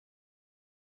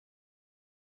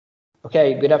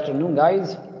Okay, good afternoon,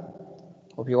 guys.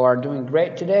 Hope you are doing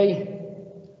great today.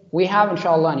 We have,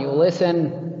 inshallah, a new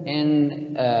lesson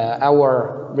in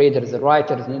our readers and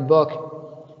writers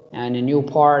notebook, and a new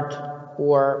part,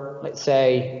 or let's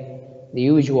say the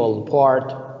usual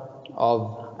part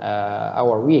of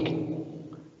our week.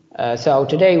 So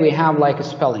today we have like a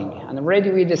spelling, and already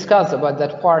we discussed about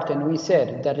that part, and we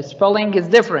said that spelling is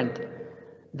different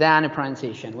than a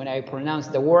pronunciation. When I pronounce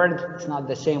the word, it's not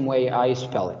the same way I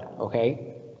spell it,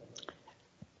 okay?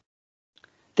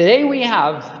 Today we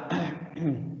have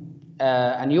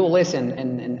a new lesson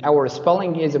in our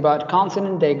spelling is about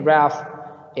consonant digraph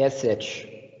sh,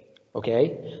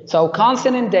 okay? So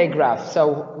consonant digraph,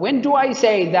 so when do I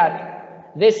say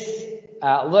that this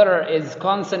letter is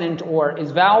consonant or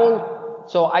is vowel?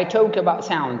 So I talk about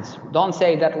sounds. Don't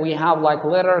say that we have like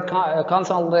letter,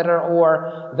 consonant letter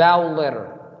or vowel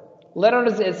letter.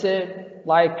 Letters is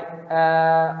like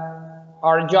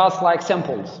are just like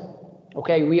symbols.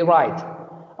 Okay, we write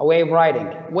a way of writing.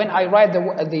 When I write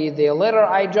the letter,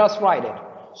 I just write it.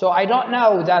 So I don't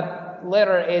know that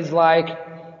letter is like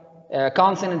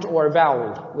consonant or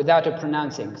vowel without a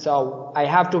pronouncing. So I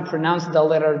have to pronounce the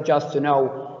letter just to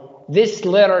know this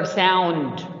letter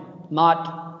sound,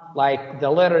 not like the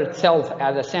letter itself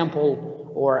as a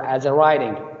sample or as a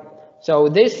writing. So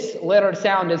this letter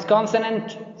sound is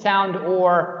consonant sound,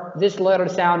 or this letter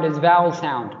sound is vowel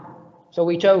sound. So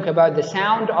we talk about the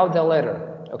sound of the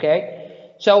letter, okay?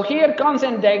 So here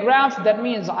consonant digraph, that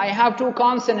means I have two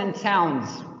consonant sounds.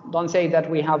 Don't say that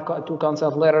we have two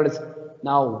consonant letters.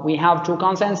 No, we have two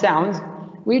consonant sounds.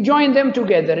 We join them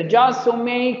together just to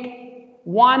make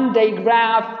one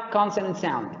digraph consonant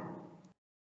sound.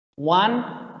 One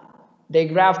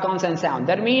digraph consonant sound.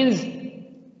 That means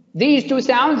these two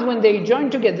sounds, when they join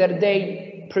together,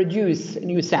 they produce a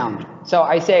new sound. So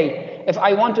I say, if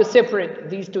I want to separate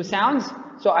these two sounds,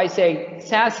 so I say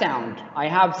sa sound. I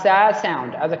have sa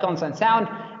sound as a consonant sound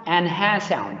and ha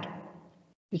sound.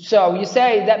 So you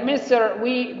say that, Mr.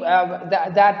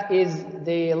 That is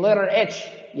the letter H.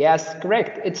 Yes,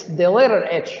 correct. It's the letter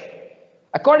H.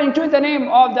 According to the name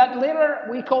of that letter,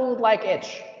 we call it like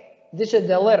H. This is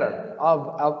the letter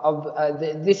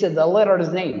this is the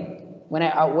letter's name. When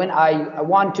I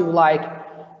want to like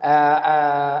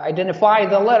identify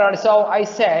the letter, so I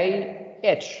say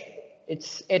H.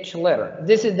 It's H letter.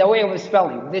 This is the way of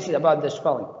spelling. This is about the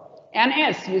spelling. And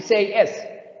S, you say S.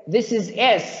 This is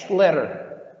S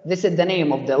letter. This is the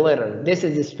name of the letter. This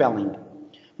is the spelling.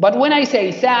 But when I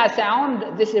say sa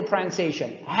sound, this is a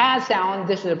pronunciation. Ha sound,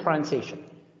 this is a pronunciation.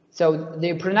 So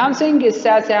the pronouncing is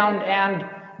sa sound, and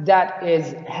that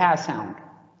is ha sound.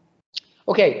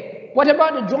 Okay, what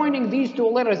about joining these two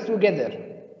letters together?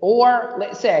 Or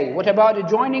let's say, what about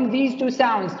joining these two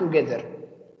sounds together?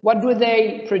 What do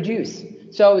they produce?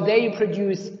 So they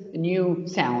produce a new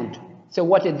sound. So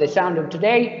what is the sound of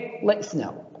today? Let's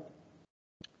know.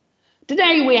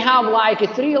 Today we have like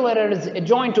three letters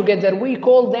joined together. We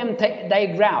call them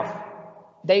digraph.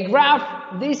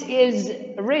 Digraph, this is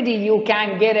ready, you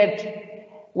can get it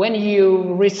when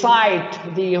you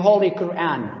recite the Holy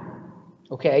Quran.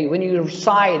 Okay, when you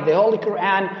recite the Holy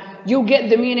Quran, you get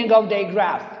the meaning of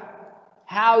digraph.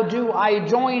 How do I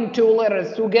join two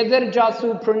letters together just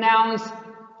to pronounce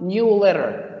new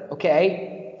letter?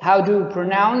 Okay, how do you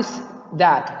pronounce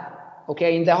that?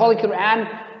 Okay, in the Holy Quran,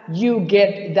 you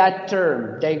get that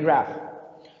term, digraph.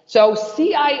 So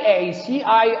CIA,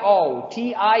 CIO,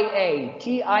 TIA,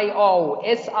 TIO,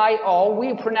 SIO,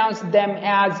 we pronounce them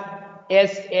as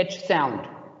SH sound.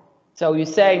 So you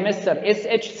say, Mr.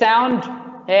 SH sound,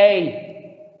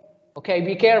 hey, okay,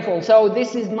 be careful. So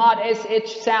this is not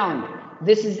SH sound.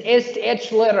 This is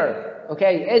SH letter,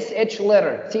 okay, SH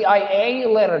letter, TIA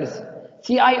letters,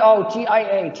 CIO,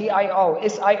 TIA, TIO,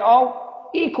 SIO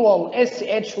equal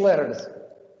SH letters.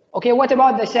 Okay, what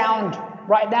about the sound?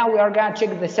 Right now we are going to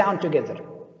check the sound together.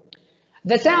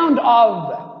 The sound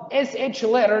of SH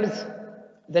letters,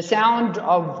 the sound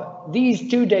of these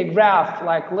two digraph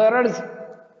like letters,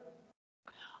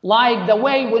 like the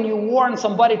way when you warn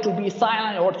somebody to be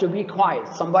silent or to be quiet.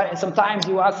 Sometimes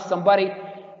you ask somebody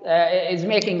is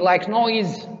making like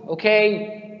noise,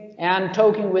 okay, and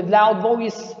talking with loud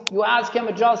voice. You ask him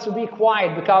just to be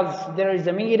quiet because there is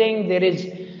a meeting, there is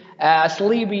a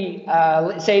sleepy,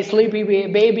 let's say sleepy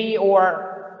baby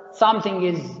or something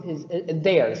is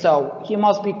there. So he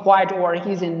must be quiet, or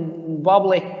he's in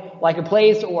public, like a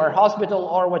place or hospital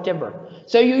or whatever.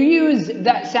 So you use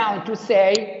that sound to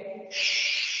say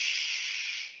shh.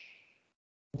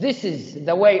 This is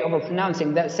the way of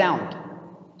pronouncing that sound.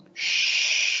 Shh.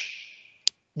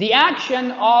 The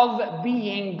action of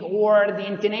being, or the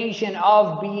intonation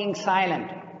of being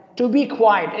silent. To be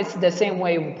quiet, it's the same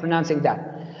way of pronouncing that.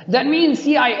 That means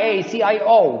CIA,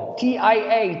 CIO,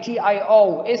 TIA,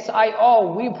 TIO,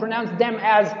 SIO, we pronounce them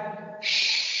as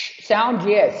sh sound,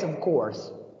 yes, of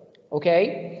course.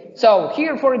 Okay, so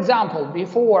here, for example,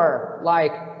 before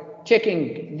like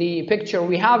checking the picture,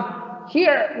 we have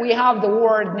the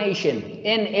word nation,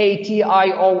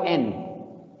 N-A-T-I-O-N.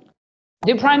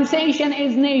 The pronunciation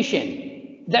is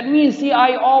nation. That means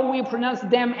CIO, we pronounce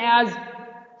them as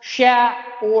sha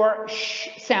or sh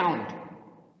sound.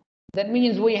 That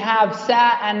means we have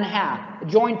sa and ha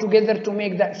joined together to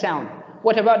make that sound.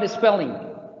 What about the spelling?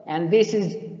 And this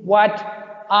is what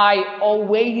I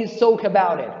always talk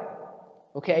about it.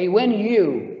 Okay, when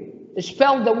you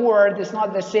spell the word, it's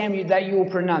not the same that you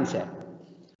pronounce it.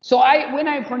 So when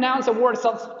I pronounce a word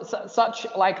such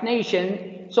like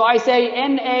nation, so I say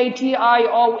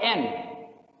N-A-T-I-O-N.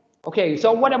 Okay,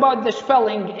 so what about the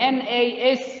spelling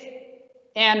N-A-S-N-S-H-N?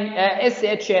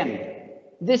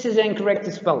 This is incorrect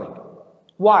spelling.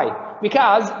 Why?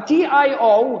 Because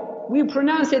T-I-O, we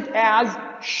pronounce it as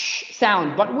sh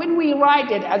sound, but when we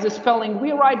write it as a spelling,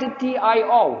 we write it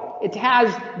T-I-O. It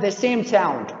has the same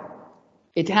sound.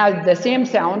 It has the same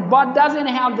sound, but doesn't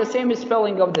have the same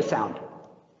spelling of the sound.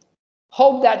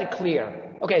 Hope that is clear.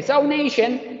 Okay, so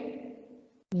nation,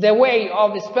 the way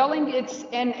of the spelling, it's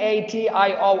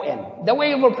N-A-T-I-O-N. The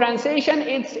way of pronunciation,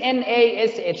 it's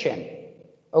N-A-S-H-N.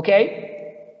 Okay?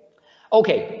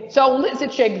 Okay, so let's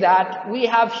check that. We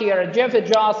have here, Jeff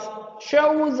just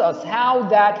shows us how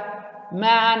that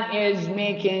man is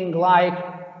making like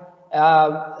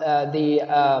the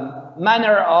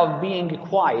manner of being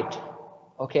quiet,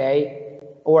 okay?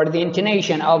 Or the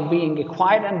intonation of being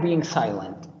quiet and being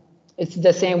silent. It's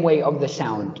the same way of the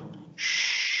sound.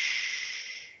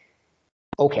 Shh.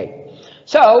 Okay,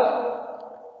 so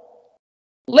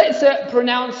let's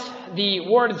pronounce the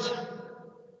words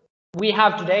we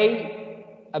have today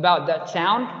about that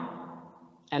sound,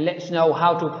 and let's know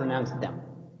how to pronounce them.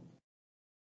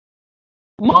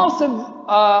 Most of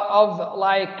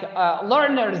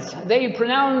learners, they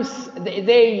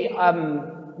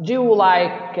do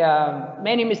like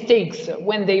many mistakes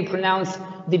when they pronounce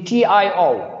the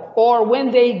TIO, or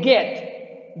when they get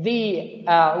the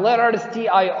letters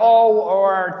TIO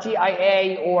or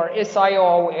TIA or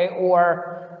SIO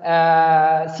or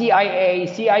CIA,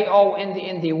 CIO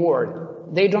in the word.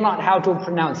 They do not know how to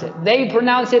pronounce it. They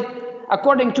pronounce it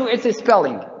according to its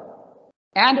spelling.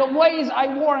 And always, I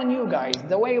warn you guys,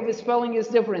 the way of spelling is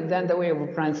different than the way of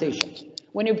pronunciation.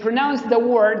 When you pronounce the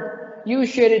word, you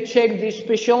should check the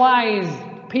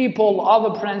specialized people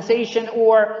of pronunciation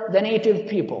or the native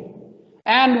people.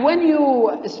 And when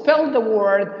you spell the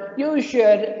word, you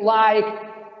should like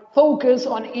focus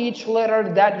on each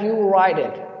letter that you write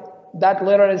it. That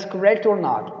letter is correct or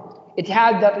not. It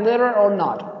has that letter or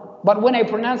not. But when I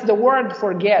pronounce the word,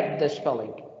 forget the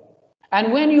spelling.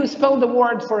 And when you spell the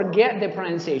word, forget the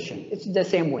pronunciation. It's the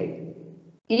same way.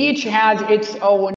 Each has its own